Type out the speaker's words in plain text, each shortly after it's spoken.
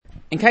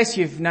In case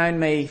you've known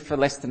me for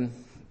less than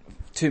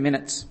 2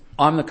 minutes,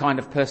 I'm the kind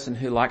of person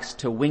who likes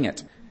to wing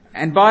it.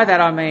 And by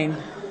that I mean,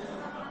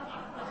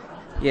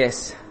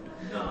 yes,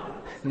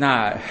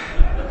 no.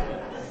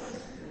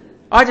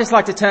 I just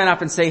like to turn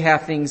up and see how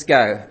things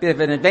go. Bit of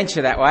an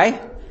adventure that way.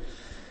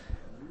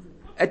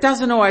 It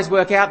doesn't always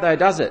work out though,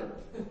 does it?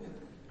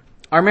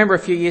 I remember a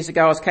few years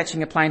ago I was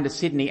catching a plane to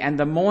Sydney, and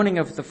the morning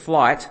of the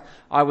flight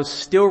I was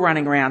still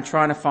running around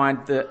trying to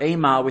find the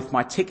email with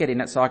my ticket in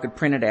it so I could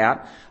print it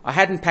out. I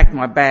hadn't packed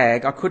my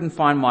bag. I couldn't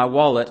find my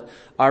wallet.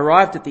 I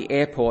arrived at the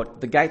airport.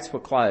 The gates were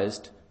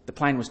closed. The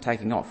plane was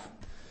taking off.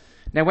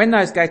 Now when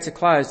those gates are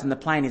closed and the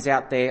plane is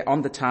out there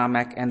on the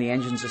tarmac and the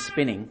engines are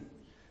spinning,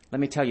 let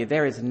me tell you,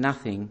 there is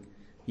nothing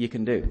you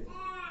can do.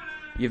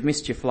 You've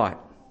missed your flight.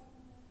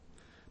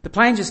 The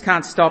plane just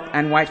can't stop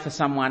and wait for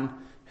someone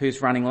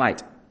who's running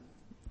late.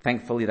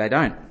 Thankfully they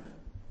don't.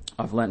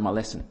 I've learnt my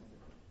lesson.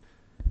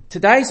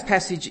 Today's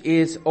passage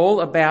is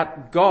all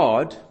about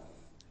God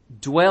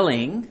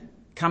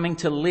coming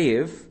to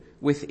live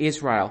with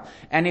Israel.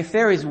 And if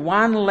there is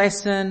one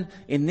lesson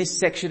in this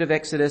section of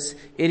Exodus,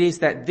 it is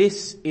that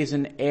this is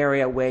an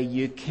area where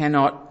you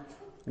cannot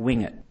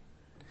wing it.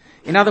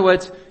 In other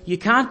words, you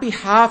can't be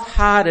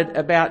half-hearted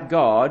about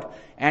God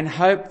and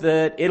hope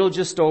that it'll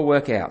just all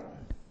work out.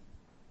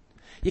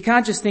 You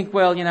can't just think,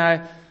 well,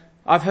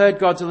 I've heard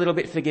God's a little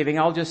bit forgiving.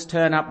 I'll just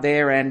turn up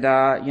there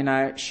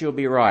and, she'll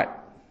be right.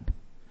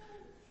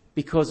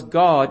 Because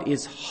God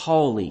is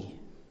holy.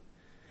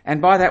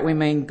 And by that we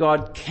mean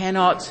God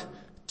cannot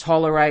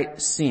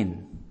tolerate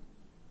sin.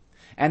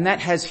 And that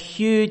has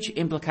huge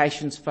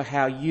implications for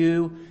how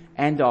you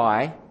and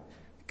I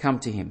come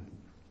to him.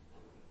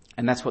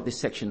 And that's what this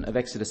section of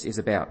Exodus is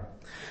about.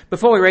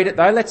 Before we read it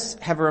though, let's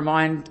have a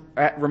remind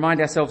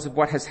ourselves of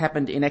what has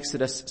happened in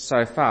Exodus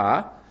so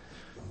far.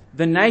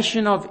 The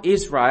nation of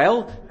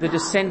Israel, the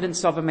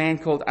descendants of a man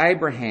called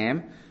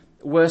Abraham,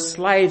 were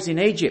slaves in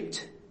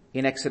Egypt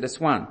in Exodus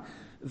 1.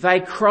 They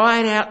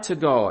cried out to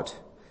God.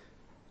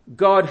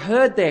 God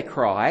heard their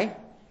cry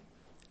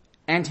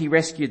and he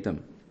rescued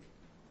them.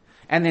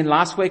 And then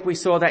last week we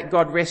saw that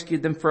God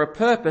rescued them for a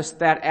purpose,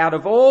 that out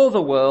of all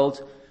the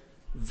world,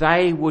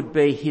 they would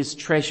be his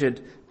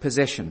treasured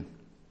possession.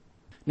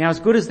 Now, as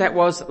good as that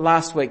was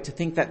last week to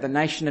think that the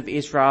nation of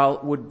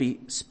Israel would be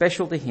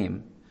special to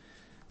him,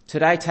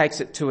 today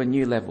takes it to a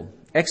new level.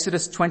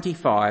 Exodus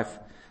 25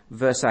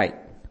 verse 8.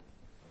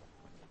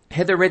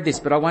 Heather read this,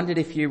 but I wondered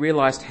if you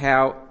realised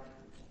how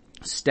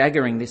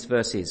staggering this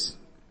verse is.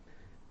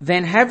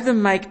 Then have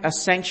them make a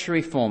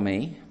sanctuary for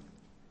me,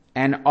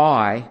 and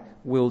I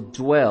will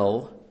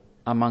dwell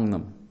among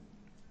them.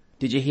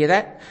 Did you hear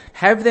that?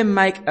 Have them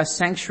make a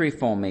sanctuary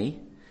for me,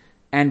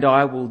 and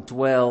I will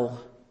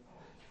dwell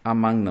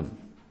among them.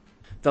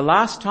 The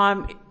last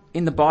time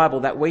in the Bible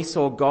that we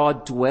saw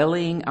God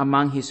dwelling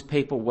among his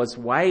people was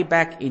way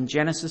back in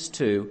Genesis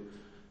 2,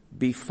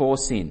 before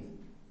sin.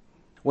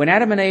 When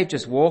Adam and Eve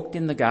just walked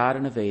in the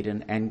Garden of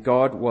Eden and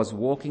God was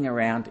walking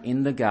around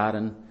in the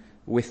garden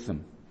with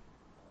them.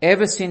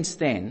 Ever since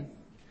then,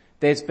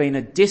 there's been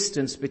a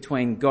distance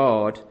between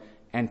God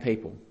and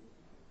people.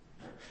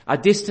 A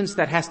distance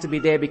that has to be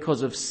there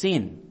because of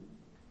sin.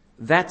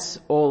 That's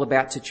all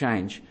about to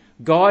change.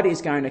 God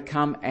is going to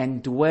come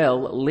and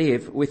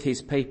live with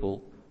his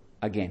people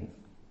again.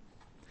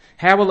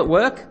 How will it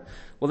work?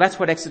 Well, that's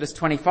what Exodus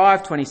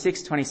 25,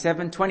 26,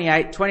 27,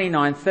 28,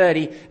 29,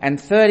 30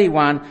 and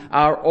 31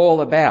 are all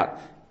about.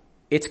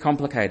 It's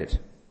complicated.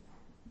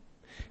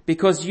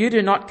 Because you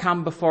do not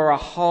come before a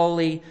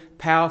holy,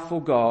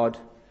 powerful God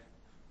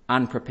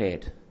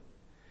unprepared.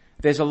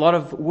 There's a lot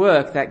of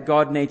work that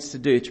God needs to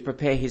do to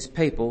prepare his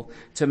people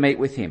to meet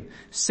with him.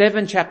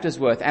 7 chapters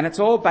worth, and it's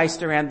all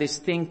based around this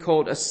thing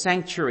called a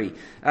sanctuary.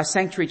 A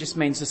sanctuary just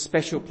means a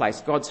special place,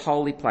 God's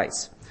holy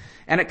place.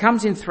 And it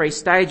comes in 3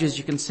 stages.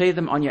 You can see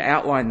them on your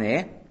outline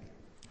there.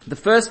 The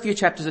first few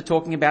chapters are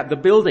talking about the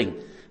building,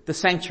 the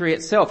sanctuary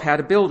itself, how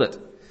to build it.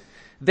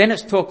 Then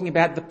it's talking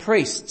about the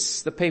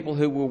priests, the people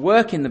who will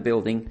work in the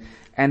building.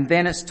 And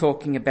then it's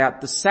talking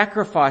about the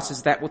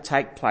sacrifices that will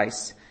take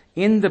place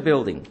in the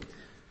building.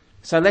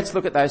 So let's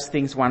look at those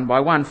things one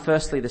by one.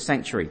 Firstly, the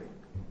sanctuary.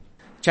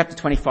 Chapter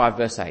 25,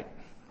 verse 8.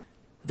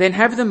 Then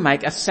have them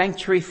make a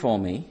sanctuary for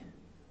me,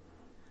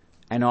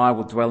 and I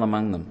will dwell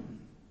among them.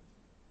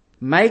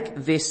 Make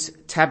this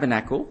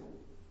tabernacle,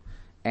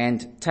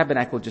 and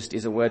tabernacle just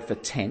is a word for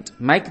tent.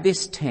 Make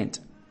this tent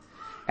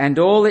and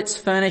all its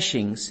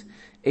furnishings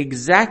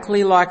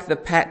exactly like the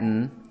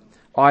pattern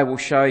I will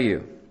show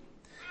you.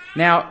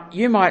 Now,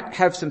 you might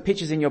have some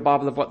pictures in your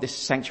Bible of what this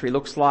sanctuary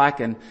looks like,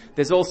 and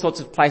there's all sorts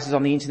of places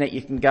on the internet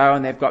you can go,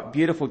 and they've got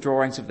beautiful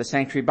drawings of the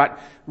sanctuary, but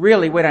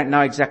really we don't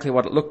know exactly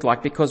what it looked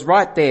like, because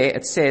right there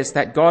it says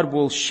that God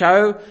will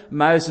show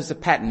Moses a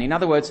pattern. In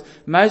other words,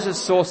 Moses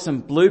saw some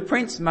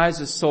blueprints,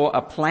 Moses saw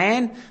a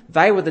plan,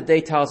 they were the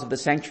details of the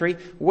sanctuary.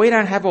 We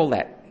don't have all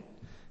that.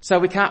 So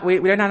we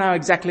don't know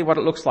exactly what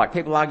it looks like.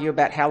 People argue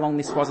about how long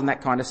this was and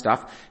that kind of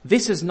stuff.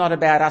 This is not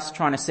about us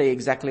trying to see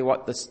exactly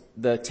what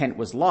the tent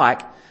was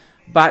like.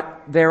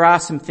 But there are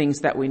some things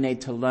that we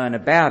need to learn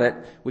about it,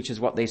 which is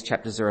what these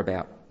chapters are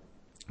about.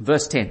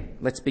 Verse 10,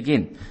 let's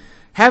begin.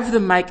 Have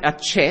them make a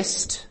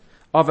chest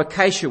of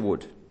acacia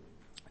wood,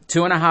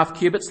 2.5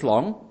 cubits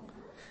long,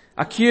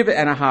 1.5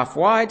 cubits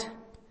wide,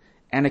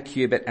 and 1.5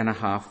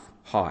 cubits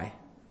high.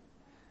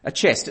 A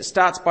chest. It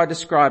starts by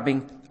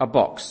describing a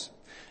box.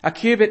 A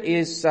cubit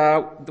is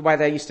the way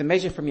they used to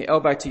measure from your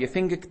elbow to your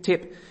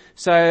fingertip.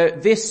 So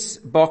this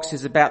box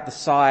is about the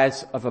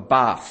size of a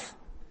bath.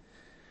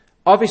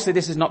 Obviously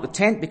this is not the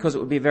tent because it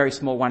would be a very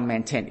small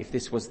one-man tent if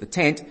this was the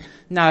tent.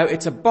 No,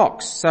 it's a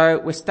box. So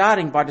we're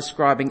starting by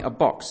describing a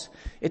box.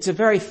 It's a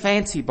very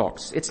fancy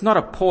box. It's not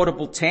a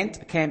portable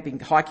tent, a camping,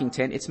 hiking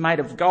tent. It's made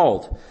of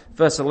gold.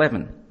 Verse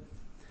 11.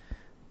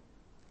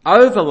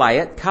 Overlay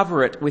it,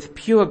 cover it with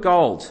pure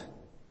gold,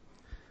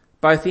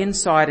 both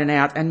inside and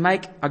out, and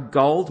make a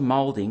gold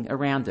moulding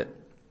around it.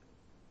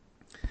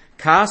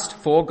 Cast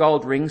 4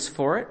 gold rings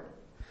for it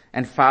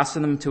and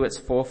fasten them to its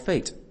 4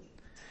 feet,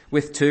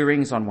 with 2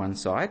 rings on one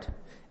side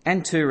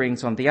and 2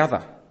 rings on the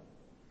other.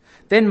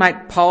 Then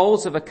make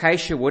poles of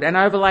acacia wood and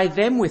overlay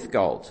them with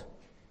gold.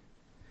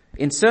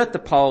 Insert the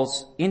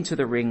poles into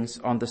the rings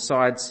on the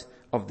sides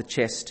of the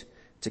chest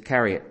to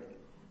carry it.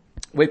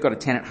 We've got a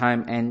tent at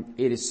home and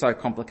it is so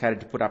complicated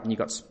to put up, and you've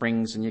got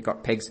springs and you've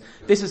got pegs.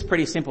 This is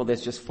pretty simple.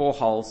 There's just 4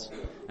 holes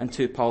and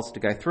 2 poles to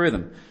go through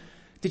them.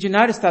 Did you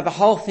notice though the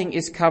whole thing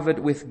is covered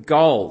with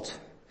gold?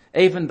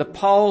 Even the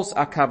poles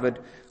are covered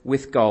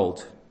with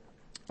gold.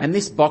 And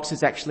this box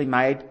is actually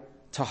made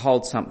to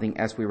hold something,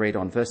 as we read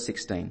on verse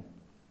 16.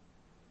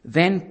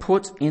 Then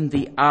put in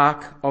the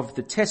ark of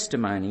the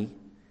testimony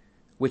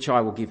which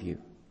I will give you.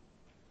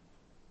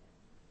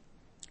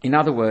 In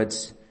other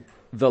words,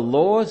 the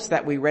laws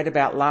that we read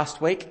about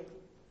last week,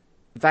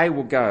 they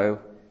will go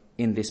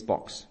in this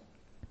box.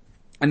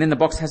 And then the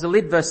box has a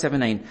lid, verse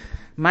 17.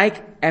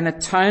 Make an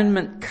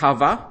atonement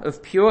cover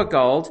of pure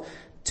gold,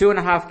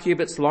 2.5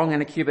 cubits long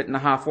and 1.5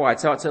 cubits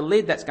wide. So it's a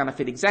lid that's going to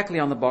fit exactly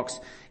on the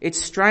box.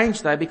 It's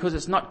strange though, because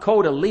it's not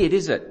called a lid,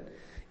 is it?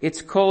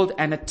 It's called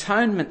an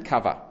atonement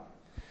cover.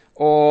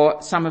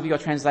 Or some of your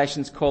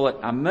translations call it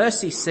a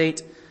mercy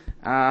seat.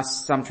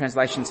 Some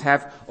translations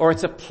have. Or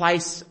it's a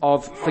place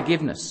of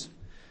forgiveness.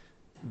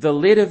 The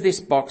lid of this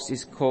box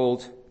is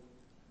called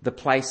the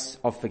place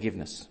of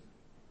forgiveness.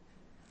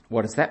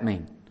 What does that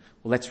mean?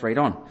 Well, let's read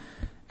on.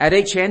 At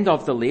each end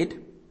of the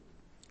lid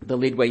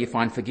where you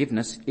find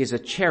forgiveness, is a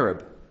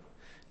cherub.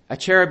 A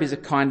cherub is a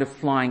kind of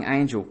flying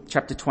angel.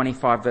 Chapter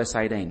 25, verse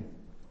 18.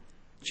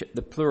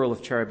 The plural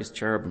of cherub is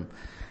cherubim.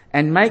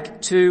 And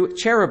make 2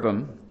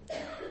 cherubim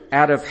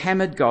out of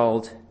hammered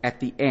gold at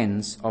the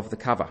ends of the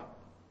cover.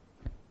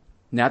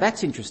 Now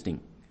that's interesting,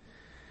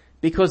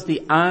 because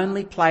the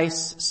only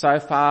place so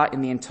far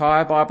in the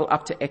entire Bible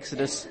up to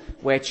Exodus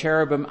where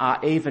cherubim are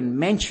even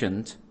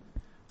mentioned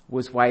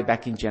was way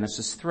back in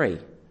Genesis 3,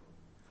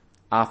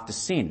 after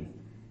sin,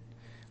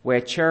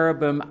 where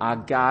cherubim are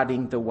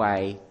guarding the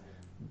way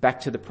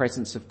back to the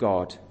presence of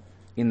God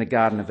in the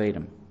Garden of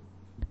Eden.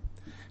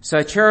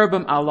 So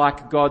cherubim are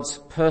like God's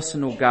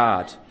personal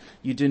guard.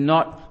 You do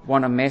not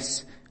want to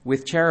mess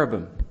with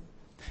cherubim.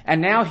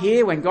 And now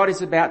here, when God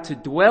is about to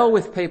dwell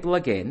with people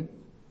again,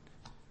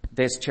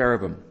 there's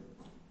cherubim.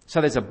 So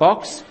there's a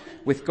box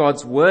with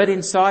God's word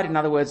inside. In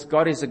other words,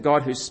 God is a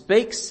God who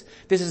speaks.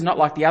 This is not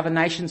like the other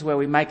nations where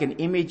we make an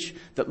image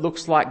that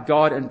looks like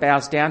God and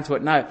bows down to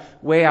it. No,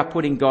 we are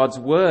putting God's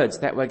words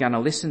that we're going to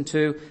listen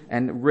to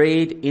and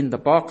read in the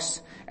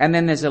box. And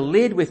then there's a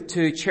lid with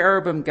 2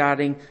 cherubim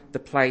guarding the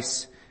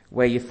place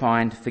where you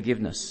find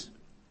forgiveness.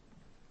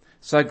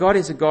 So God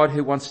is a God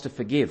who wants to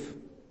forgive.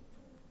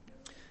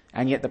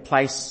 And yet the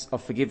place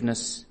of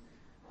forgiveness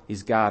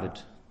is guarded.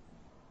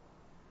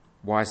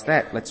 Why is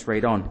that? Let's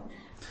read on.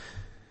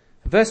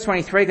 Verse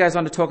 23 goes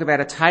on to talk about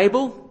a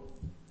table.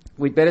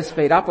 We'd better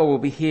speed up or we'll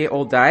be here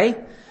all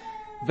day.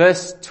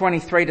 Verse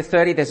 23 to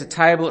 30, there's a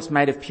table. It's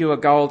made of pure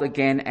gold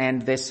again,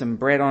 and there's some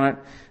bread on it.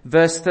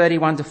 Verse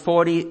 31 to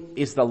 40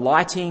 is the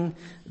lighting.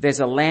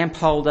 There's a lamp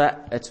holder.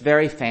 It's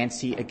very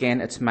fancy.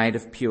 Again, it's made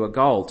of pure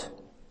gold.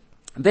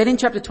 Then in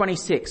chapter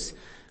 26,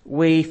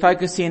 we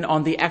focus in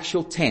on the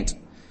actual tent.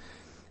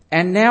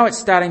 And now it's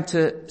starting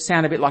to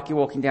sound a bit like you're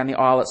walking down the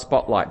aisle at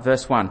Spotlight.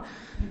 Verse 1.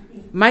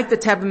 Make the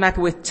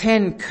tabernacle with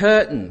 10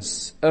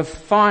 curtains of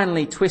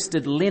finely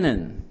twisted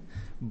linen,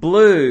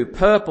 blue,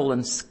 purple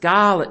and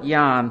scarlet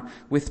yarn,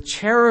 with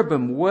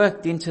cherubim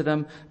worked into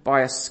them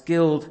by a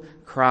skilled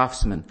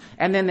craftsman.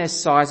 And then there's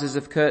sizes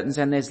of curtains,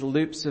 and there's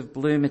loops of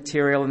blue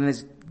material, and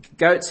there's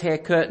goat's hair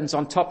curtains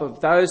on top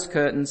of those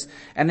curtains,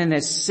 and then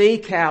there's sea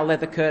cow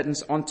leather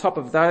curtains on top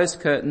of those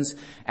curtains,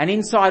 and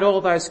inside all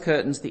those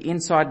curtains, the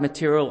inside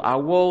material are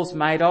walls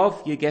made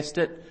of, you guessed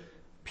it,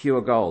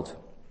 pure gold.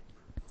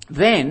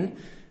 Then,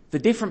 the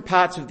different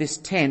parts of this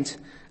tent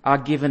are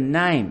given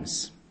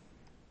names.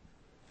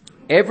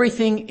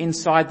 Everything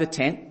inside the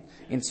tent,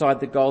 inside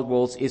the gold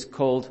walls, is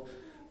called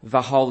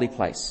the holy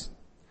place,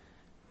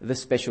 the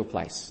special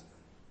place.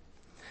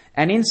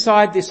 And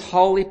inside this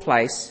holy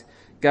place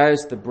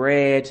goes the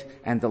bread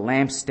and the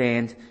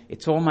lampstand.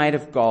 It's all made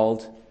of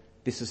gold.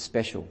 This is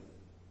special.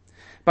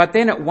 But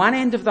then at one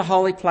end of the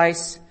holy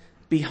place,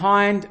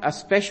 behind a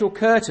special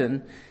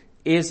curtain,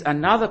 is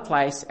another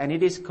place, and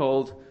it is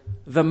called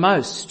the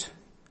most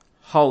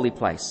holy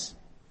place.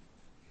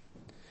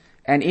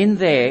 And in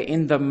there,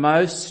 in the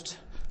most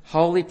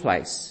holy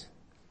place,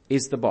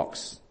 is the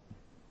box.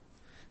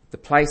 The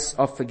place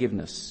of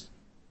forgiveness.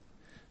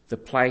 The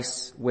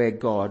place where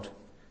God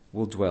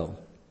will dwell.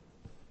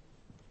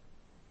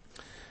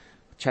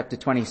 Chapter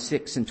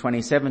 26 and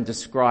 27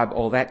 describe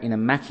all that in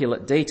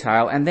immaculate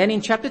detail. And then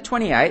in chapter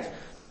 28,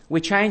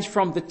 we change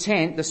from the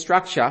tent, the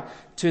structure,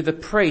 to the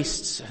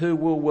priests who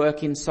will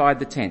work inside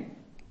the tent.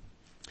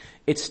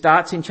 It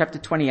starts in chapter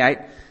 28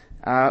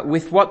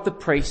 with what the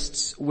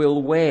priests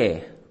will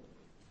wear.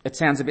 It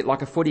sounds a bit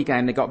like a footy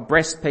game. They've got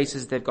breast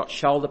pieces, they've got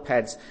shoulder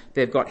pads,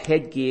 they've got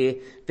headgear,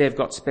 they've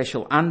got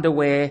special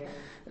underwear,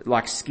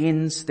 like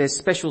skins. There's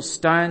special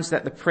stones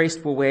that the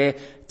priest will wear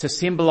to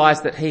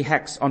symbolize that he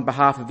acts on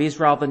behalf of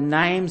Israel. The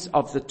names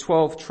of the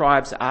 12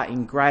 tribes are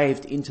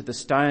engraved into the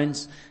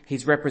stones.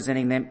 He's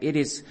representing them.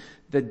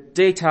 The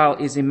detail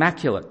is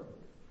immaculate.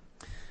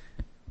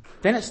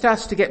 Then it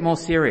starts to get more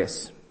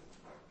serious.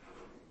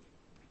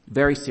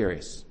 Very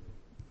serious.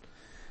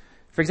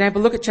 For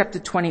example, look at chapter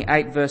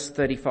 28, verse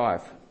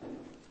 35.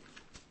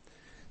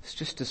 It's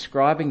just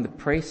describing the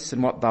priests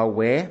and what they'll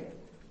wear.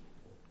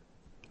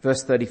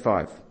 Verse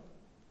 35.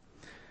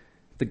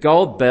 The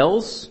gold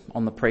bells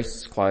on the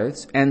priest's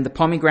clothes and the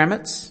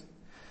pomegranates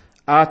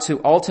are to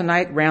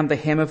alternate round the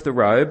hem of the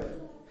robe.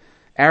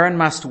 Aaron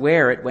must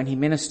wear it when he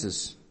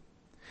ministers.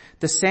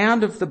 The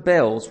sound of the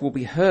bells will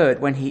be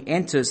heard when he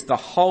enters the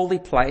holy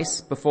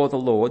place before the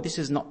Lord. This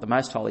is not the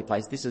most holy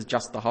place. This is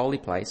just the holy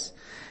place.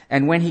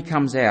 And when he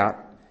comes out,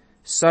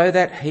 so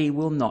that he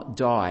will not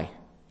die.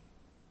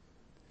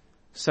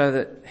 So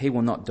that he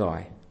will not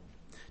die.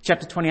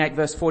 Chapter 28,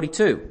 verse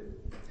 42.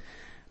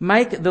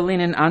 Make the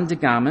linen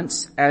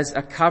undergarments as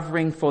a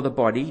covering for the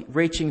body,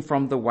 reaching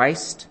from the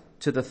waist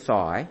to the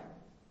thigh.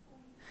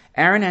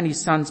 Aaron and his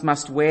sons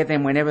must wear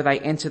them whenever they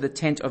enter the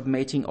tent of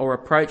meeting or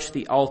approach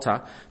the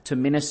altar to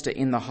minister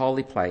in the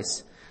holy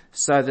place,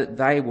 so that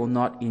they will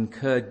not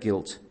incur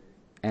guilt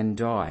and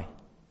die.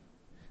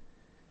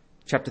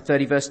 Chapter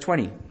 30, verse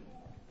 20.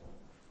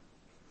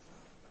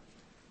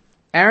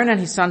 Aaron and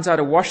his sons are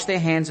to wash their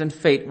hands and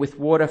feet with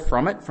water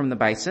from the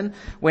basin.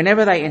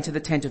 Whenever they enter the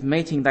tent of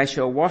meeting, they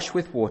shall wash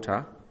with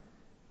water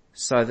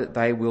so that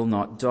they will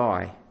not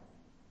die.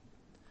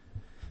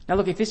 Now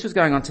look, if this was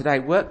going on today,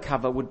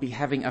 WorkCover would be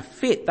having a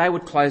fit. They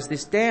would close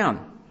this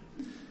down.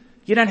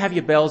 You don't have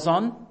your bells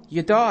on,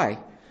 you die.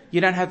 You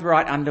don't have the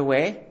right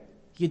underwear,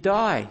 you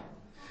die.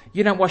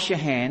 You don't wash your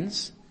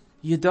hands,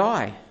 you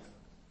die.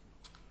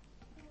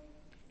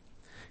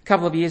 A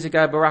couple of years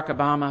ago, Barack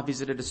Obama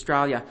visited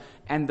Australia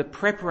and the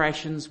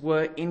preparations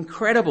were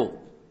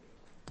incredible.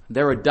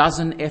 There were a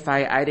dozen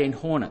FA-18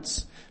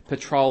 Hornets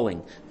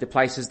patrolling the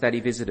places that he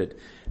visited.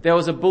 There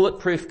was a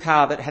bulletproof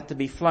car that had to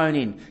be flown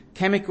in,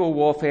 chemical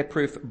warfare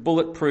proof,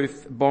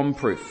 bulletproof, bomb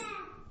proof.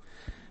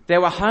 There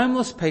were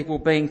homeless people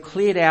being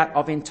cleared out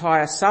of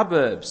entire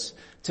suburbs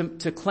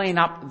to clean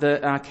up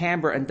the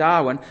Canberra and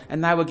Darwin,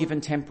 and they were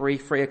given temporary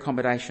free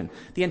accommodation.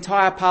 The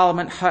entire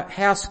Parliament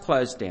House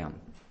closed down.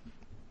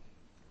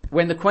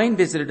 When the Queen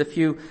visited a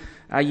few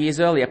years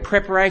earlier,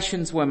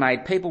 preparations were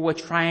made. People were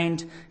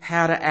trained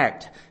how to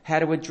act, how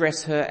to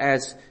address her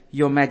as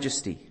Your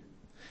Majesty,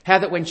 how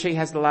that when she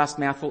has the last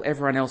mouthful,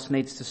 everyone else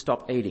needs to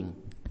stop eating,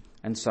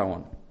 and so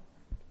on.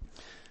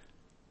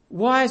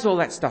 Why is all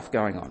that stuff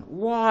going on?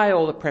 Why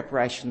all the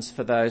preparations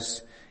for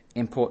those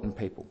important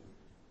people?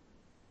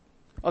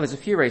 Oh, there's a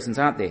few reasons,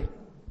 aren't there?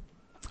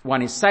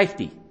 One is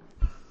safety.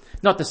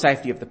 Not the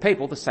safety of the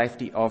people, the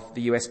safety of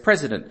the US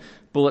president.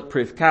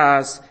 Bulletproof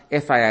cars,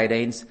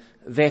 FA-18s,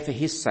 they're for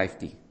his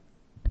safety.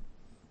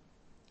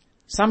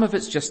 Some of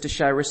it's just to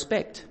show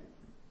respect.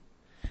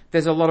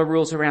 There's a lot of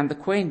rules around the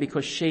Queen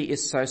because she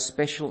is so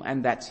special,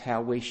 and that's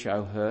how we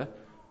show her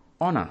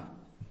honour.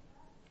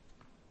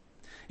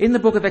 In the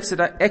book of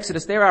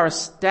Exodus, there are a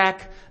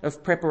stack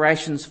of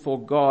preparations for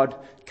God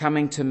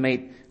coming to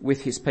meet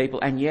with his people.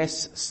 And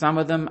yes, some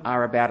of them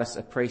are about us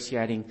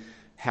appreciating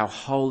how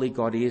holy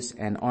God is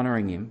and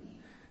honouring him.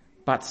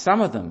 But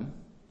some of them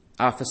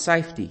are for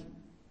safety.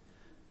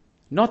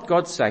 Not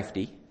God's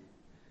safety.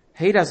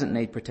 He doesn't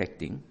need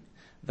protecting.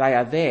 They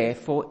are there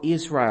for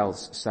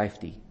Israel's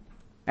safety.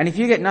 And if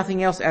you get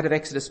nothing else out of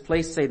Exodus,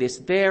 please see this.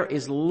 There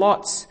is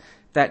lots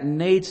that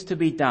needs to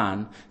be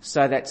done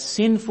so that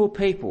sinful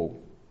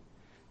people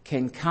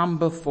can come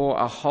before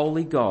a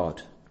holy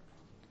God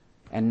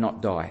and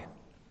not die.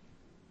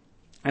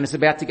 And it's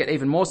about to get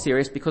even more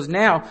serious because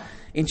now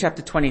in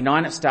chapter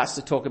 29 it starts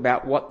to talk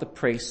about what the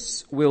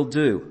priests will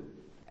do.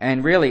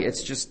 And really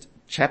it's just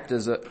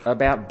chapters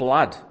about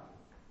blood.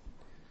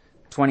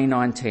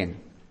 29:10.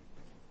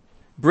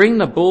 Bring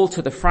the bull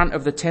to the front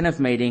of the tent of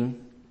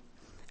meeting,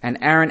 and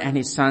Aaron and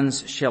his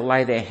sons shall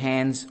lay their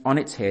hands on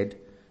its head,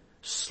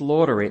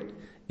 slaughter it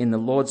in the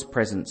Lord's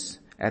presence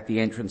at the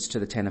entrance to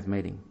the tent of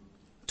meeting.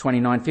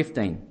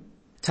 29:15.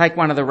 Take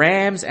one of the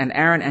rams, and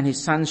Aaron and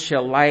his sons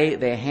shall lay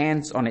their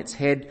hands on its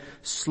head,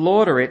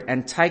 slaughter it,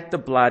 and take the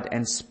blood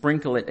and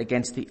sprinkle it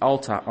against the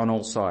altar on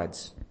all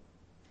sides.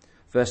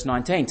 Verse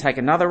 19, take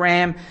another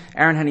ram,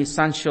 Aaron and his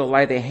sons shall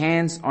lay their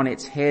hands on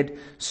its head,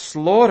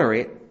 slaughter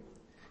it,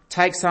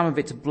 take some of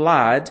its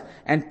blood,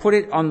 and put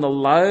it on the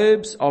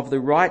lobes of the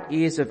right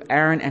ears of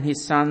Aaron and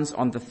his sons,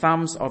 on the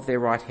thumbs of their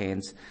right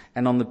hands,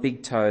 and on the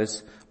big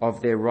toes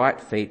of their right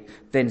feet,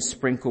 then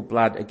sprinkle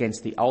blood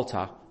against the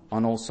altar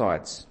on all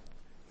sides.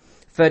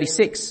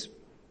 36,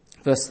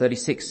 verse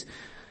 36,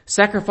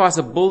 sacrifice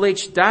a bull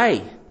each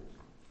day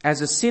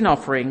as a sin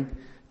offering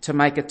to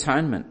make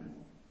atonement.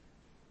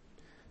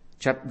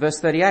 Verse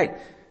 38,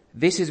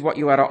 this is what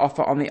you are to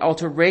offer on the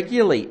altar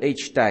regularly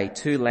each day,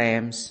 2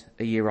 lambs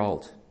a year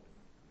old.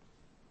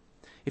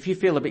 If you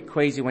feel a bit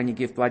queasy when you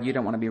give blood, you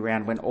don't want to be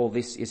around when all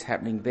this is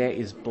happening. There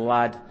is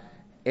blood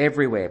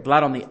everywhere.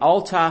 Blood on the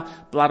altar,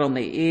 blood on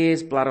their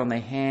ears, blood on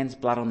their hands,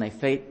 blood on their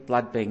feet,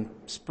 blood being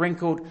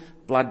sprinkled,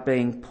 blood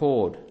being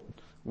poured.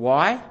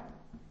 Why?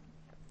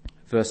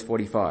 Verse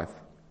 45.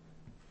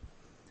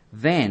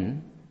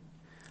 Then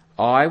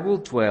I will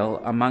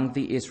dwell among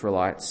the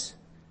Israelites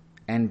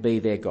and be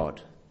their God.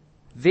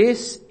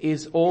 This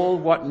is all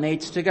what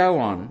needs to go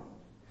on,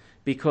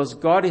 because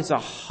God is a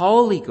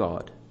holy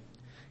God.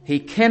 He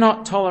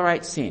cannot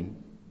tolerate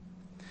sin.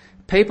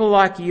 People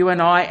like you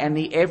and I and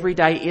the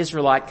everyday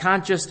Israelite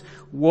can't just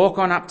walk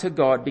on up to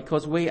God,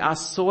 because we are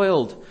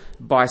soiled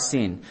by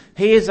sin.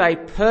 He is a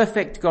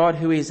perfect God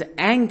who is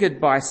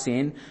angered by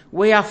sin.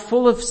 We are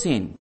full of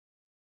sin.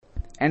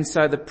 And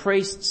so the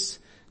priests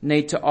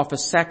need to offer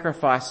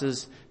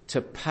sacrifices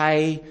to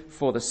pay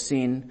for the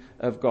sin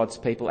of God's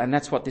people. And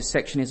that's what this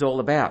section is all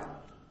about.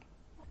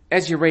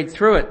 As you read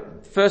through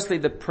it, firstly,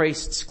 the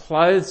priest's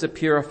clothes are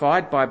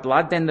purified by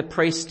blood. Then the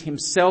priest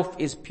himself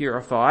is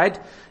purified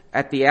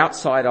at the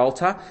outside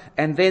altar.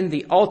 And then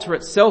the altar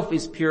itself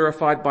is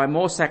purified by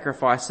more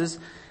sacrifices.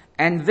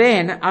 And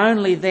then,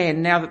 only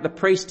then, now that the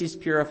priest is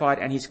purified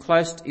and his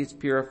clothes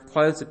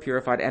are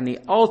purified and the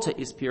altar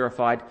is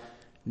purified,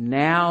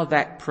 now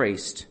that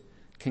priest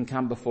can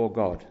come before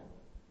God.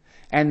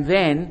 And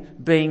then,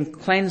 being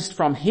cleansed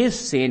from his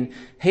sin,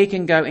 he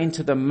can go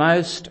into the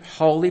most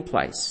holy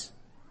place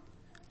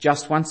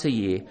just once a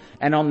year.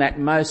 And on that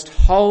most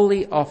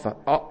holy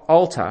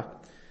altar,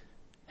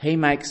 he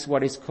makes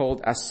what is called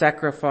a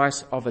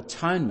sacrifice of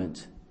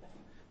atonement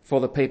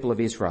for the people of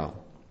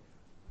Israel.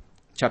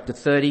 Chapter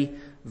 30,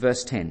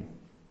 verse 10.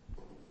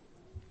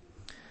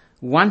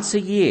 Once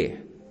a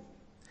year,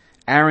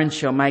 Aaron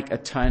shall make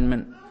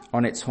atonement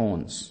on its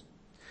horns.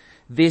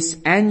 This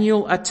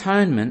annual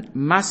atonement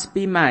must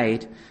be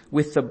made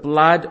with the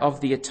blood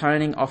of the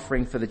atoning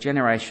offering for the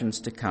generations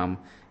to come.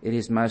 It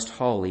is most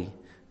holy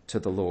to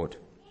the Lord.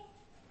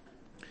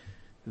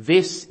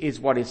 This is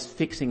what is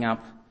fixing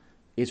up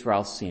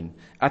Israel's sin.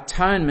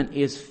 Atonement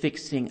is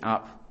fixing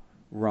up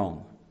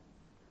wrong.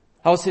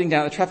 I was sitting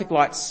down at the traffic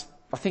lights,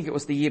 I think it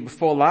was the year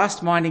before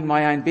last, minding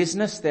my own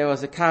business. There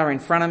was a car in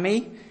front of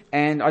me,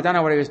 and I don't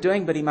know what he was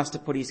doing, but he must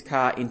have put his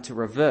car into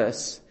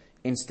reverse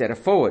instead of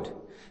forward.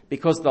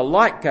 Because the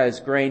light goes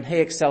green, he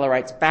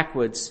accelerates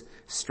backwards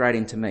straight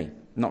into me.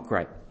 Not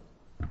great.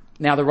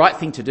 Now, the right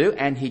thing to do,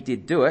 and he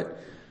did do it,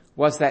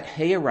 was that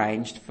he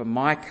arranged for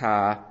my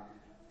car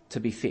to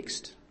be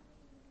fixed.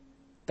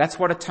 That's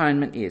what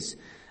atonement is.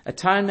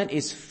 Atonement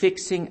is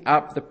fixing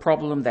up the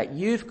problem that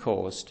you've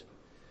caused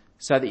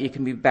so that you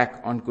can be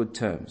back on good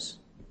terms.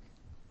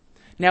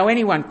 Now,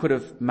 anyone could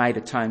have made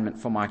atonement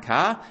for my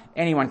car.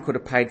 Anyone could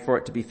have paid for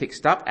it to be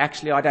fixed up.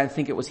 Actually, I don't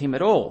think it was him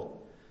at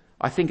all.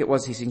 I think it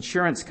was his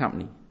insurance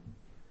company.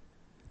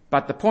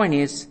 But the point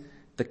is,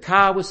 the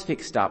car was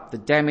fixed up. The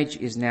damage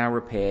is now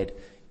repaired.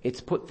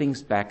 It's put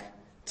things back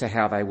to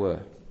how they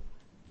were.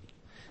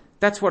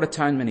 That's what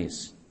atonement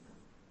is.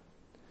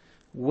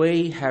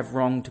 We have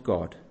wronged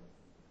God.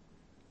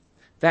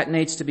 That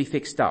needs to be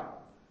fixed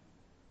up.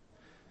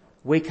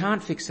 We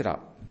can't fix it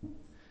up.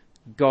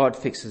 God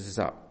fixes us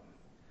up.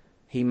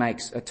 He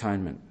makes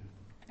atonement.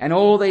 And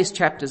all these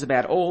chapters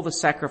about all the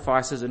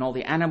sacrifices and all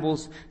the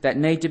animals that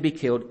need to be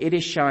killed, it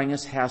is showing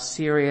us how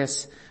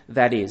serious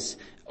that is.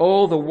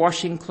 All the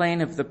washing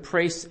clean of the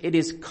priests, it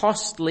is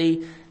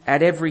costly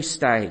at every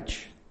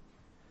stage.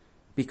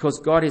 Because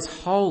God is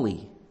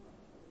holy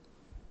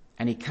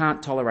and he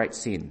can't tolerate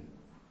sin.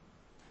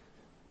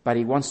 But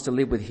he wants to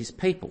live with his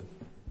people.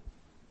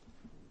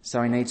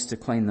 So he needs to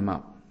clean them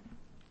up.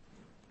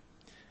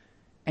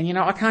 And you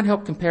know, I can't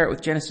help compare it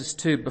with Genesis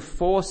 2,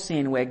 before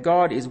sin, where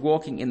God is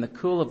walking in the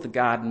cool of the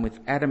garden with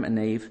Adam and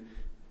Eve,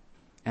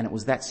 and it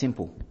was that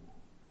simple.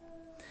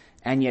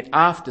 And yet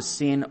after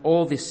sin,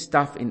 all this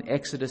stuff in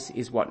Exodus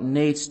is what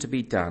needs to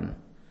be done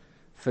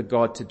for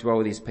God to dwell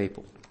with his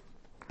people.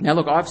 Now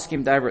look, I've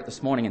skimmed over it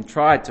this morning and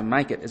tried to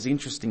make it as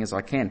interesting as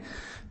I can,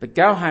 but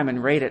go home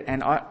and read it,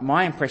 and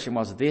my impression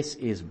was this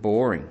is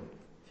boring.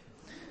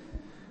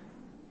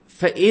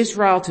 For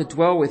Israel to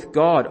dwell with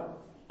God,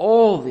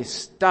 all this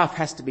stuff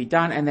has to be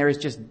done, and there is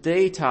just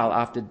detail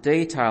after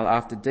detail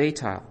after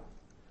detail.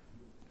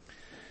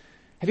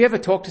 Have you ever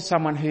talked to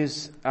someone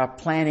who's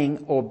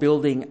planning or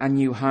building a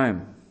new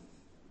home?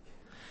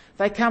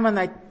 They come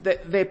and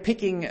they're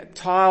picking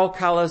tile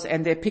colours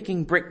and they're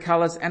picking brick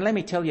colours, and let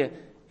me tell you,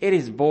 it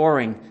is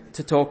boring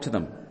to talk to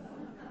them.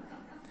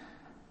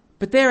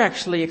 But they're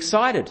actually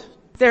excited.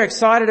 They're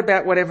excited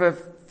about whatever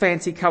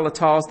fancy colour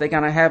tiles they're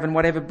going to have and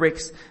whatever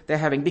bricks they're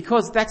having,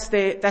 because that's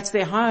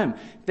their home.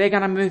 They're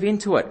going to move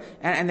into it,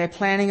 and they're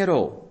planning it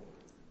all.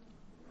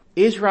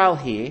 Israel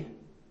here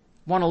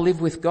want to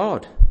live with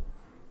God.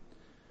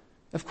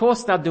 Of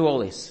course they'll do all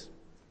this.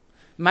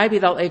 Maybe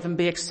they'll even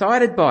be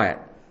excited by it.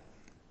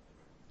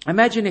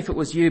 Imagine if it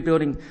was you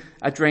building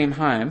a dream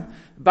home,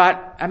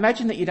 but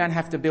imagine that you don't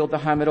have to build the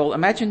home at all.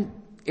 Imagine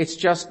it's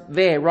just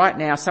there right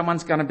now.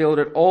 Someone's going to build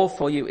it all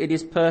for you. It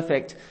is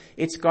perfect.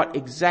 It's got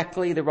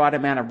exactly the right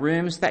amount of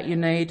rooms that you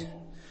need.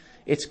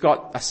 It's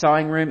got a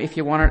sewing room if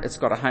you want it. It's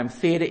got a home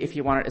theatre if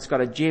you want it. It's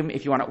got a gym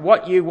if you want it.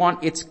 What you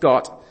want, it's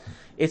got.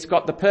 It's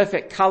got the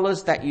perfect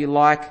colours that you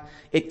like.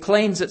 It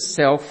cleans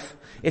itself.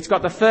 It's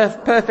got the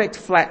perfect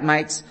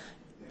flatmates.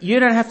 You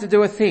don't have to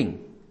do a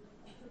thing.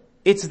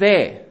 It's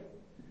there.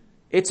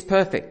 It's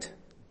perfect.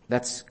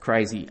 That's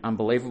crazy,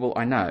 unbelievable,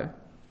 I know.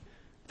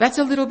 That's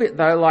a little bit,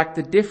 though, like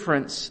the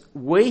difference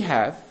we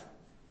have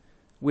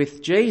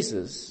with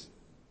Jesus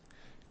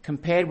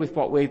compared with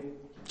what we've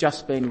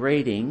just been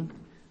reading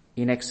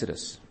in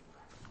Exodus.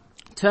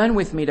 Turn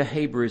with me to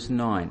Hebrews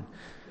 9.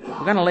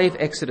 We're going to leave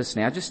Exodus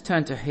now. Just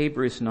turn to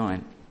Hebrews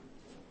 9.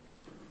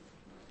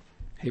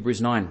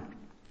 Hebrews 9.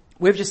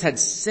 We've just had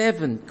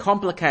 7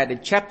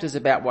 complicated chapters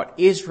about what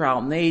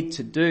Israel need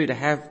to do to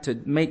have to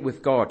meet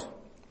with God.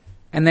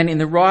 And then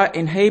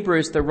in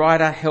Hebrews, the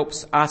writer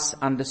helps us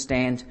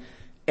understand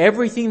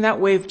everything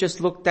that we've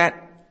just looked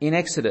at in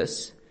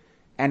Exodus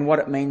and what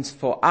it means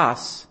for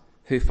us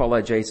who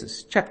follow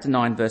Jesus. Chapter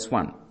 9, verse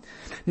 1.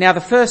 Now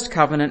the first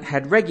covenant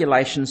had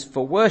regulations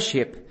for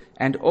worship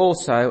and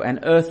also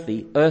an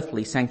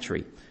earthly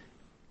sanctuary.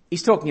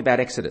 He's talking about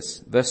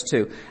Exodus. Verse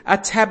 2. A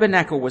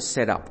tabernacle was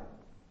set up.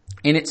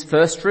 In its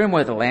first room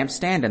were the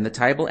lampstand and the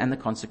table and the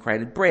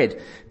consecrated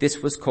bread.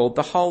 This was called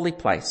the holy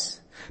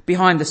place.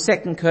 Behind the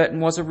second curtain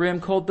was a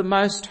room called the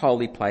most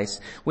holy place,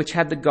 which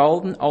had the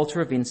golden altar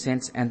of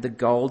incense and the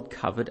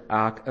gold-covered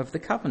ark of the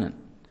covenant.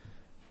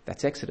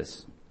 That's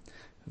Exodus.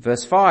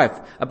 Verse 5.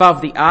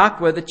 Above the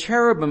ark were the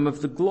cherubim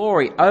of the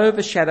glory,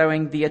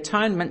 overshadowing the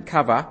atonement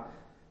cover.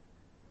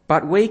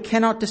 But we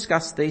cannot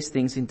discuss these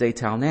things in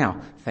detail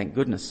now, thank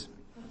goodness.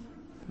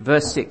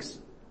 Verse 6.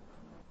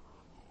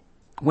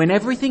 When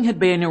everything had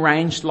been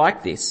arranged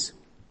like this,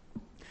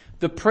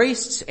 the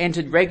priests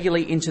entered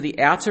regularly into the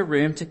outer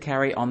room to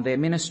carry on their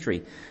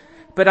ministry.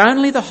 But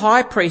only the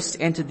high priest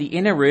entered the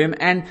inner room,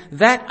 and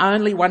that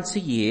only once a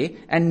year,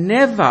 and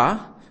never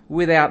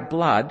without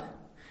blood,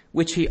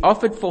 which he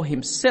offered for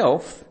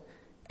himself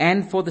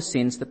and for the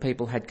sins the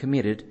people had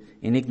committed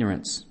in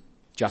ignorance,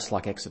 just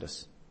like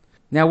Exodus.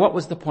 Now, what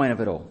was the point of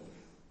it all?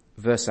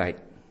 Verse 8.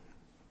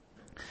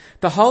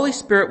 The Holy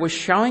Spirit was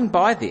showing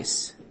by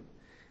this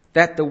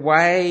that the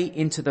way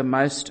into the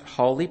most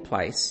holy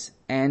place,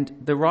 and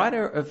the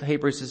writer of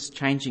Hebrews is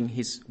changing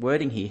his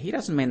wording here. He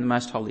doesn't mean the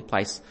most holy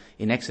place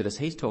in Exodus.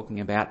 He's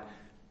talking about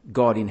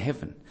God in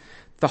heaven.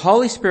 The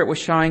Holy Spirit was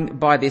showing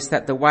by this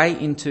that the way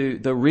into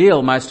the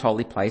real most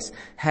holy place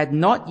had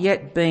not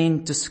yet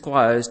been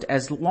disclosed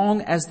as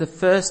long as the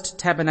first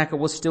tabernacle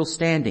was still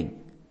standing.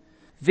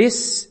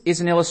 This is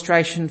an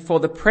illustration for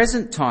the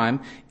present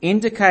time,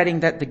 indicating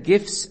that the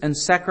gifts and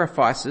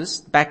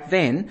sacrifices back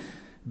then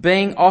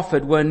being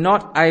offered were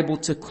not able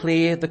to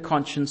clear the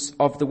conscience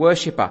of the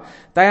worshipper.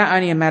 They are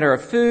only a matter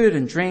of food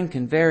and drink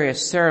and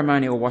various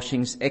ceremonial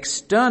washings,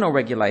 external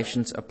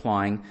regulations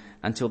applying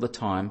until the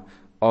time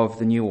of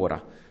the new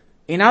order.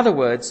 In other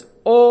words,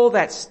 all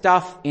that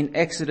stuff in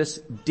Exodus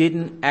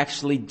didn't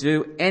actually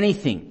do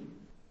anything.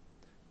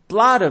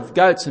 Blood of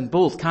goats and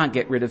bulls can't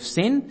get rid of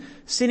sin.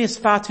 Sin is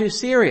far too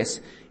serious.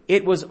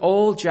 It was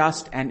all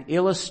just an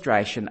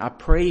illustration, a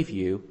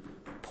preview,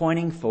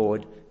 pointing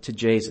forward to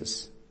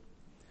Jesus,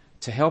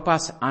 to help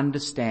us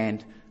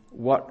understand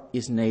what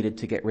is needed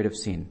to get rid of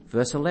sin.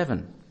 Verse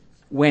 11.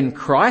 When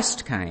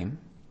Christ came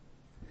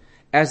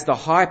as the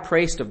high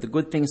priest of the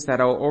good things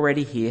that are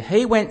already here,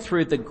 he went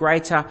through the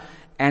greater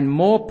and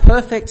more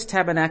perfect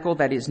tabernacle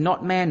that is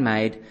not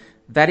man-made,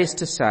 that is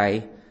to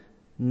say,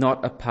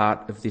 not a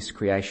part of this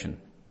creation.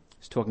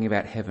 He's talking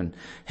about heaven.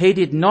 He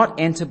did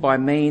not enter by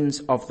means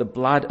of the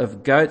blood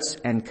of goats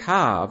and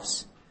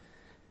calves.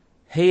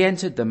 He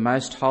entered the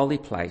most holy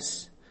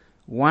place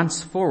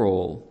once for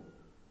all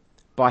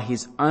by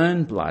his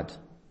own blood,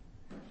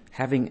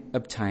 having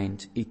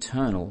obtained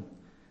eternal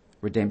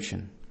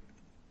redemption.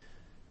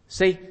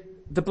 See,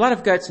 the blood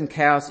of goats and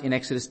cows in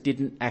Exodus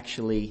didn't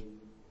actually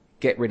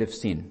get rid of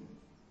sin.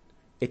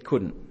 It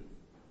couldn't.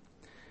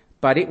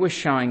 But it was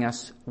showing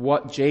us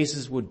what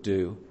Jesus would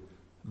do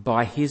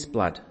by his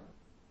blood.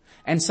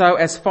 And so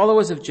as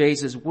followers of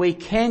Jesus, we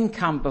can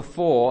come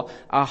before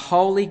a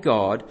holy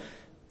God,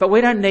 but we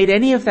don't need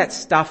any of that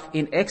stuff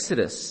in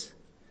Exodus.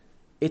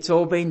 It's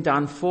all been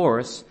done for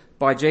us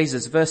by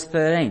Jesus. Verse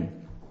 13.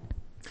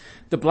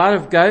 The blood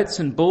of goats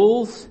and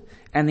bulls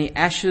and the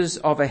ashes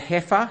of a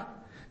heifer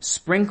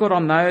sprinkled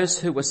on those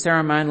who were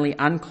ceremonially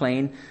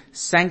unclean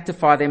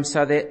sanctify them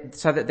so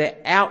that they're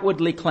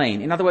outwardly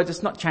clean. In other words,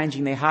 it's not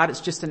changing their heart, it's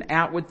just an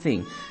outward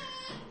thing.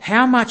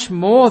 How much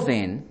more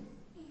then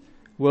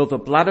will the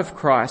blood of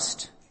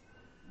Christ,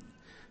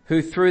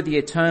 who through the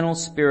eternal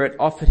Spirit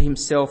offered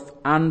himself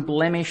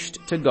unblemished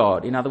to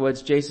God, in other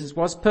words, Jesus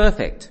was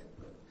perfect,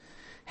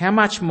 how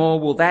much more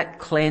will that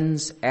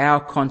cleanse our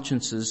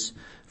consciences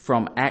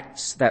from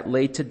acts that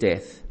lead to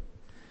death,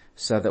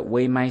 so that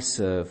we may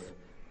serve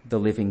the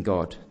living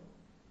God?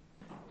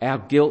 Our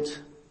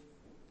guilt,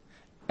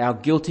 our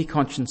guilty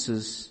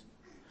consciences,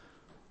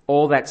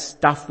 all that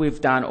stuff we've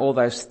done, all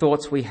those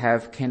thoughts we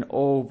have can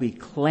all be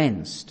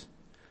cleansed,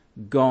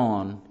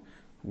 gone,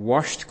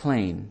 washed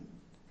clean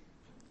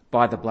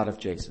by the blood of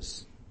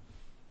Jesus.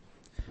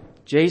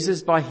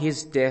 Jesus, by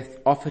his death,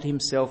 offered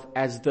himself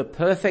as the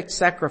perfect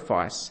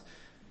sacrifice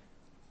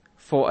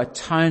for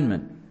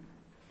atonement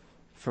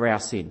for our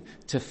sin,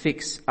 to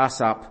fix us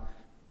up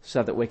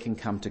so that we can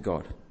come to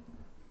God.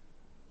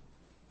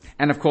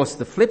 And of course,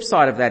 the flip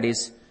side of that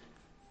is,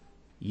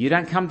 you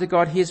don't come to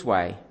God his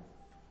way,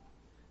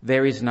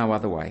 there is no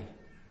other way.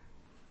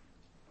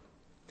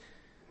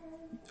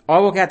 I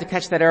walk out to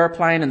catch that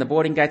aeroplane and the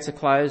boarding gates are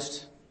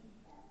closed.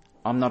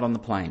 I'm not on the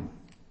plane.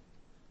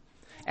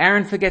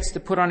 Aaron forgets to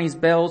put on his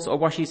bells or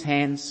wash his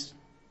hands.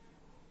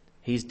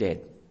 He's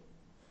dead.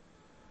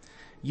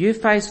 You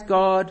face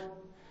God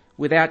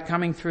without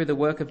coming through the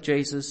work of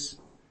Jesus.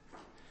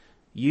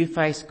 You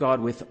face God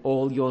with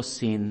all your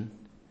sin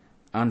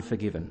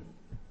unforgiven.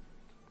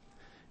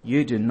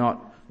 You do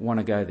not want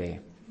to go there.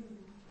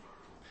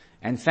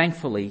 And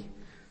thankfully,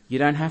 you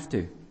don't have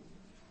to.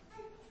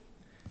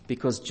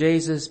 Because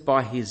Jesus,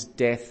 by his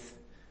death,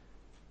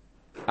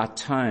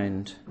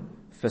 atoned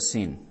for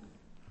sin.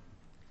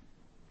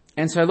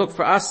 And so look,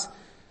 for us,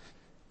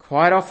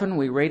 quite often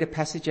we read a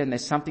passage and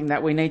there's something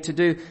that we need to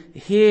do.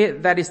 Here,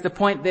 that is the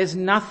point, there's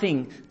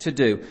nothing to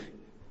do.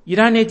 You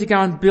don't need to go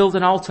and build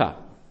an altar.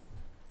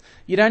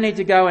 You don't need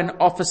to go and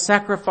offer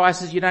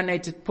sacrifices. You don't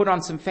need to put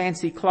on some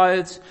fancy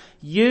clothes.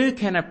 You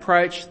can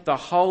approach the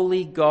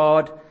holy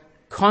God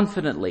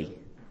confidently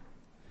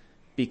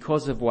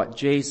because of what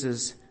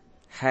Jesus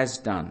has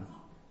done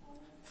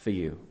for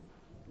you.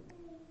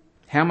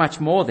 How much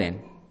more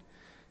then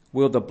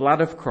will the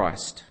blood of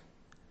Christ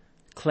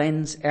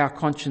cleanse our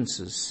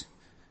consciences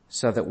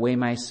so that we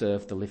may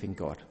serve the living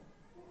God?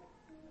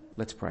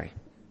 Let's pray.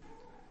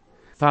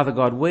 Father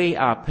God, we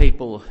are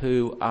people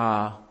who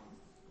are,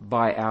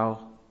 by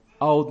our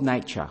old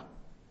nature,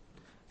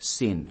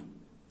 sin,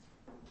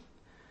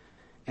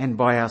 and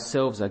by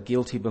ourselves are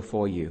guilty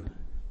before you.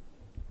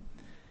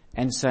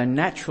 And so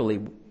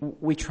naturally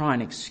we try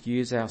and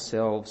excuse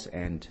ourselves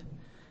and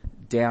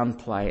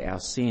downplay our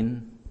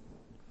sin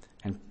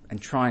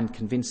and try and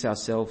convince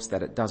ourselves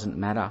that it doesn't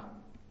matter.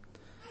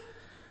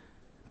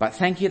 But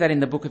thank you that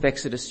in the book of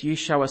Exodus you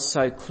show us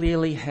so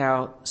clearly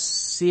how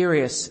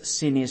serious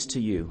sin is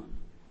to you,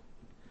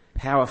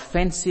 how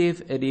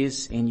offensive it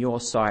is in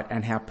your sight,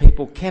 and how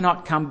people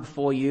cannot come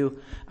before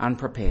you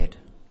unprepared.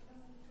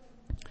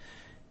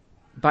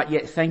 But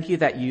yet thank you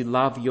that you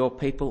love your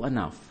people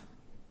enough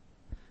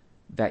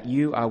that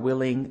you are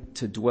willing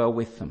to dwell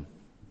with them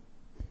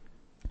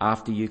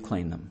after you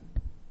clean them.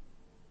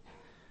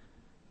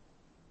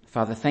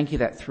 Father, thank you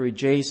that through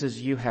Jesus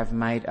you have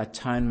made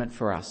atonement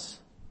for us,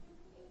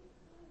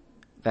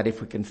 that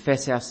if we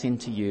confess our sin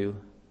to you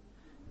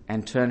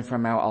and turn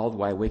from our old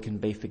way, we can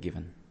be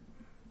forgiven.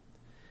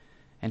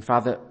 And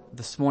Father,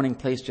 this morning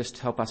please just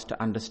help us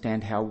to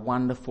understand how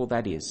wonderful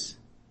that is,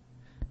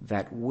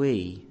 that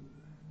we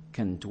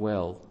can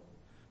dwell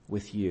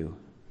with you,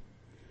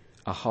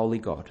 a holy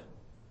God.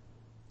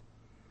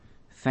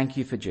 Thank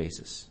you for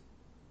Jesus.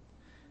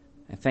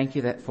 And thank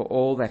you that for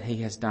all that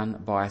he has done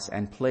by us.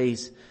 And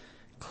please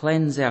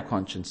cleanse our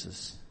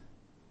consciences.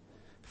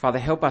 Father,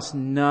 help us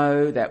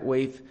know that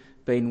we've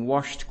been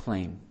washed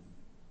clean.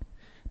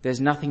 There's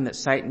nothing that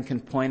Satan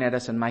can point at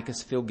us and make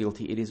us feel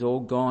guilty. It is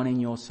all gone in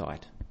your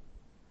sight.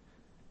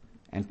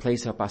 And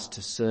please help us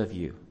to serve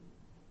you.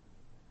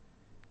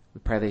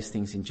 We pray these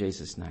things in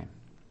Jesus' name.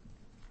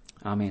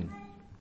 Amen.